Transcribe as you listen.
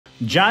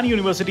Jain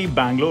University,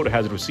 Bangalore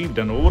has received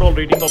an overall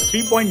rating of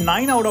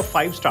 3.9 out of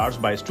 5 stars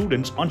by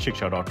students on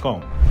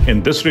shiksha.com.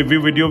 In this review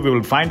video, we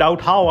will find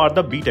out how are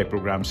the BTech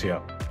programs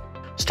here.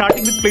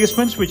 Starting with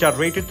placements which are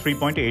rated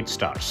 3.8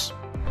 stars.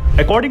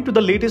 According to the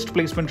latest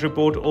placement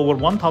report, over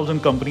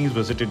 1,000 companies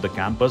visited the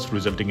campus,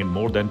 resulting in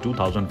more than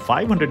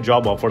 2,500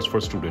 job offers for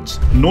students.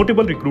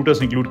 Notable recruiters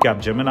include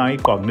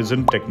Capgemini,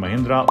 Cognizant, Tech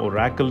Mahindra,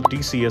 Oracle,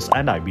 TCS,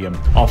 and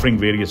IBM, offering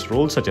various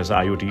roles such as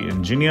IoT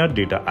engineer,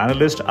 data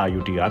analyst,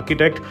 IoT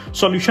architect,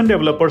 solution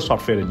developer,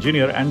 software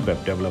engineer, and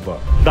web developer.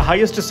 The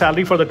highest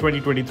salary for the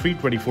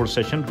 2023-24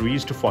 session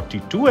reached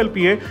 42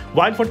 LPA,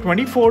 while for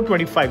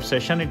 24-25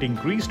 session it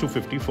increased to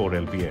 54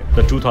 LPA.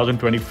 The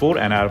 2024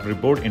 NIRF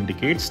report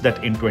indicates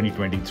that in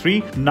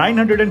 2023,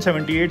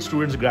 978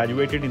 students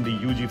graduated in the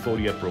UG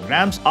 4-year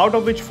programs, out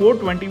of which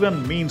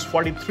 421 means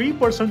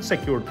 43%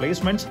 secured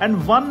placements and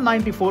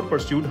 194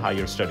 pursued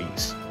higher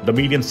studies. The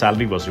median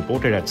salary was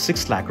reported at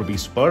 6 lakh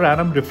rupees per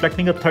annum,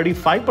 reflecting a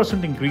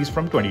 35% increase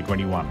from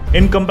 2021.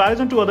 In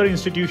comparison to other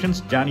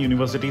institutions, Jain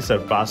University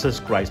surpasses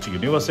Christ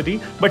University,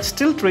 but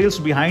still trails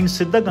behind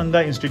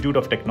Siddhaganga Institute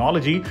of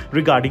Technology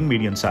regarding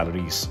median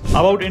salaries.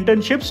 About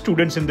internships,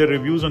 students in their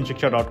reviews on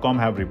shiksha.com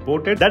have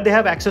reported that they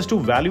have access to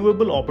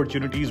valuable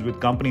opportunities with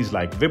companies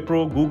like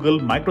Wipro, Google,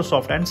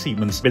 Microsoft, and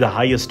Siemens, with the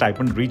highest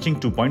stipend reaching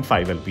 2.5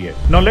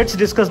 LPA. Now let's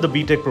discuss the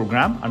BTech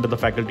program under the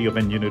Faculty of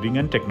Engineering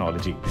and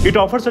Technology. It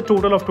offers a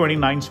total of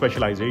 29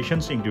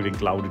 specializations, including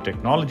cloud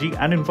technology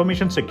and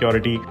information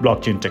security,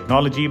 blockchain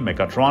technology,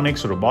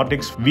 mechatronics,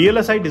 robotics,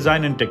 VLSI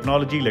design and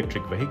technology,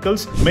 electric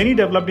vehicles, many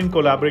developed in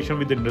collaboration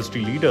with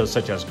industry leaders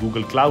such as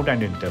Google Cloud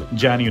and Intel.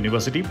 Jain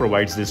University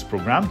provides this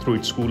program through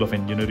its School of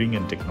Engineering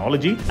and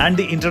Technology and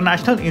the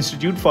International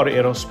Institute for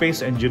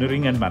Aerospace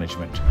Engineering and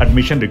Management.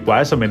 Admission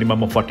requires a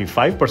minimum of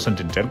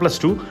 45% in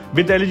 10+2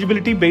 with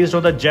eligibility based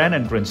on the Jain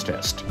entrance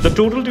test. The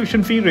total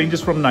tuition fee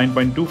ranges from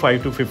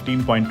 9.25 to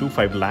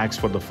 15.25 lakhs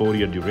for the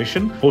 4-year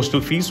duration. Hostel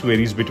fees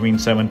varies between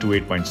 7 to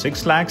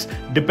 8.6 lakhs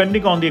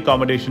depending on the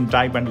accommodation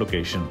type and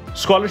location.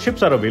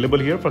 Scholarships are available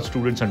here for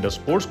students under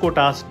sports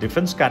quotas,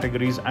 defense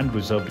categories, and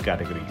reserved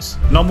categories.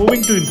 Now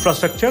moving to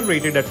infrastructure,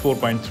 rated at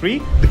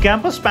 4.3, the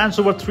campus spans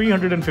over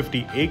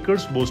 350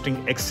 acres,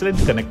 boasting excellent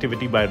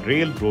connectivity by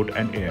rail, road,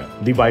 and air.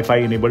 The Wi-Fi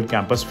enabled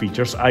campus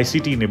features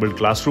ICT enabled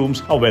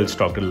classrooms, a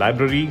well-stocked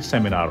library,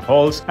 seminar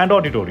halls, and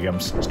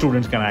auditoriums.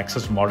 Students can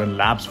access modern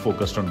labs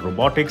focused on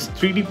robotics,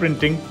 3D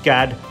printing,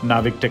 CAD,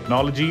 Navic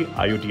technology,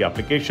 IoT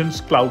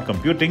applications, cloud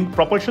computing,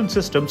 propulsion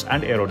systems,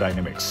 and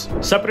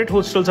aerodynamics. Separate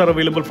hostels are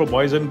available for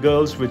boys and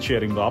girls with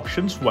sharing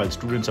options, while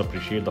students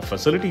appreciate the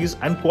facilities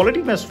and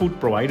quality mess food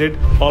provided.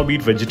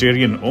 Albeit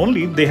vegetarian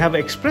only, they have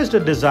expressed a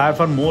desire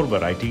for more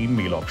variety in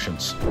meal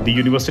options. The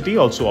university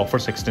also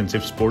offers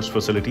extensive sports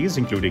facilities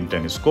including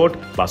tennis court,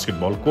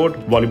 basketball court,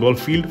 volleyball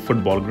field,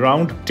 football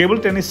ground, table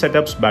tennis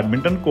setups,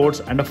 badminton courts,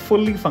 and a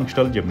fully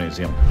functional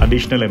gymnasium.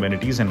 Additional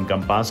amenities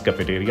encompass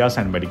cafeterias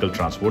and medical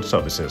transport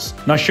services.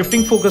 Now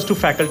shifting focus to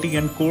faculty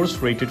and course,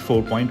 rated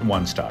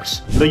 4.1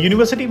 stars. The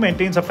university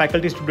maintains a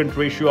faculty-student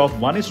ratio of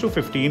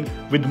 1:15,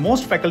 with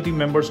most faculty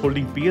members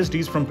holding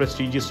PhDs from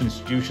prestigious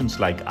institutions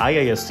like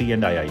IISc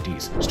and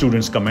IITs.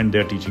 Students commend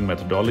their teaching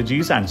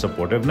methodologies and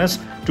supportiveness.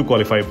 To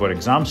qualify for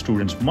exams,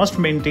 students must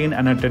maintain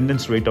an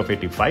attendance rate of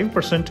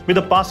 85%, with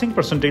a passing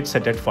percentage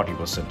set at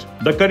 40%.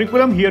 The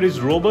curriculum here is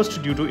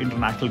robust due to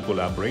international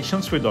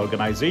collaborations with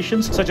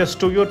organizations such as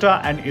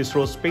Toyota and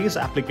ISRO Space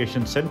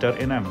Application Center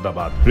in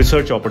Ahmedabad.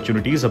 Research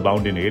opportunities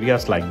abound in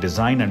areas like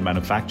design and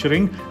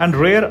manufacturing and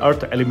rare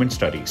earth element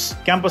studies.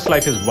 Campus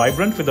life is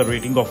vibrant with a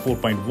rating of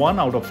 4.1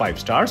 out of 5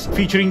 stars,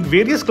 featuring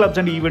various clubs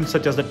and events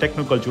such as the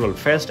Techno-Cultural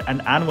Fest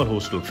and Annual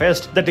Hostel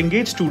Fest that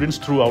engage students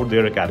throughout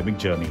their academic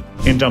journey.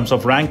 In terms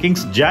of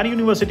rankings, Jain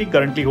University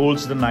currently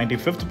holds the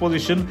 95th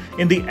position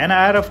in the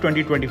NIRF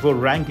 2024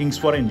 rankings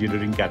for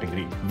engineering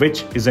category,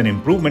 which is an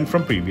improvement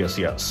from previous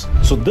years.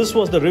 So this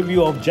was the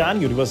review of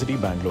Jain University,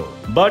 Bangalore.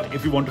 But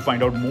if you want to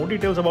find out more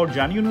details about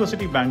Jain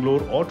University,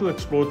 Bangalore, or to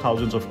explore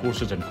thousands of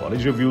courses and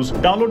college reviews,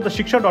 download the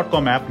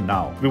shiksha.com app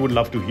now. We would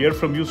love to hear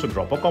from you, so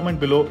drop a comment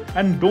below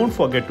and don't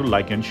forget to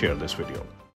like and share this video.